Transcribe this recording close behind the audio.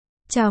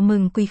Chào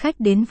mừng quý khách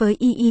đến với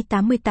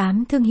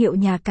ee88, thương hiệu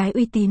nhà cái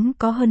uy tín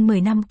có hơn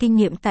 10 năm kinh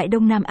nghiệm tại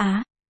Đông Nam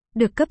Á,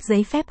 được cấp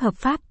giấy phép hợp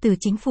pháp từ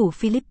chính phủ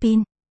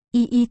Philippines.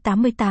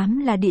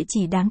 ee88 là địa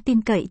chỉ đáng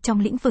tin cậy trong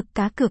lĩnh vực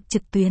cá cược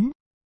trực tuyến.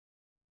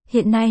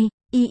 Hiện nay,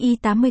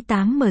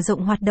 ee88 mở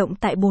rộng hoạt động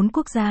tại 4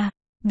 quốc gia: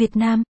 Việt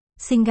Nam,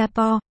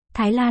 Singapore,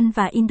 Thái Lan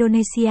và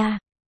Indonesia.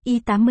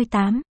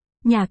 ee88,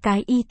 nhà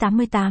cái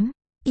ee88,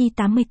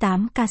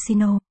 ee88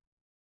 Casino.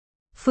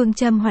 Phương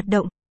châm hoạt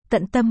động,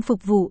 tận tâm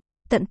phục vụ,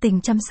 tận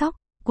tình chăm sóc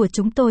của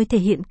chúng tôi thể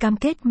hiện cam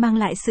kết mang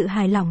lại sự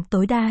hài lòng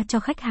tối đa cho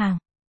khách hàng.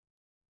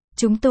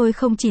 Chúng tôi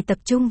không chỉ tập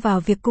trung vào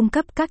việc cung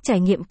cấp các trải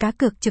nghiệm cá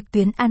cược trực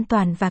tuyến an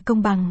toàn và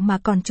công bằng mà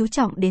còn chú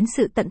trọng đến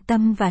sự tận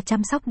tâm và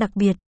chăm sóc đặc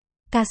biệt.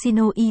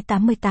 Casino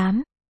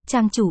ee88,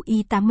 trang chủ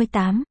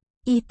ee88,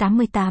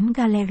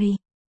 ee88.gallery.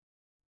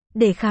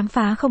 Để khám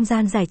phá không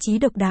gian giải trí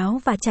độc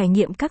đáo và trải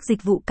nghiệm các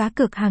dịch vụ cá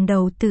cược hàng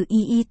đầu từ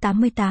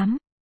ee88.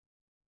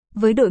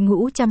 Với đội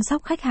ngũ chăm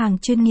sóc khách hàng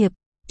chuyên nghiệp,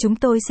 chúng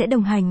tôi sẽ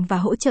đồng hành và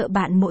hỗ trợ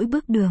bạn mỗi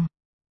bước đường.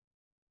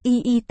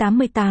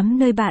 ee88,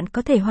 nơi bạn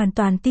có thể hoàn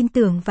toàn tin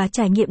tưởng và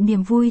trải nghiệm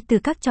niềm vui từ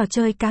các trò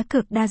chơi cá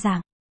cược đa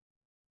dạng.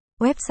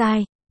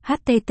 Website: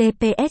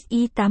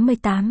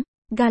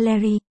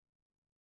 https://ee88.gallery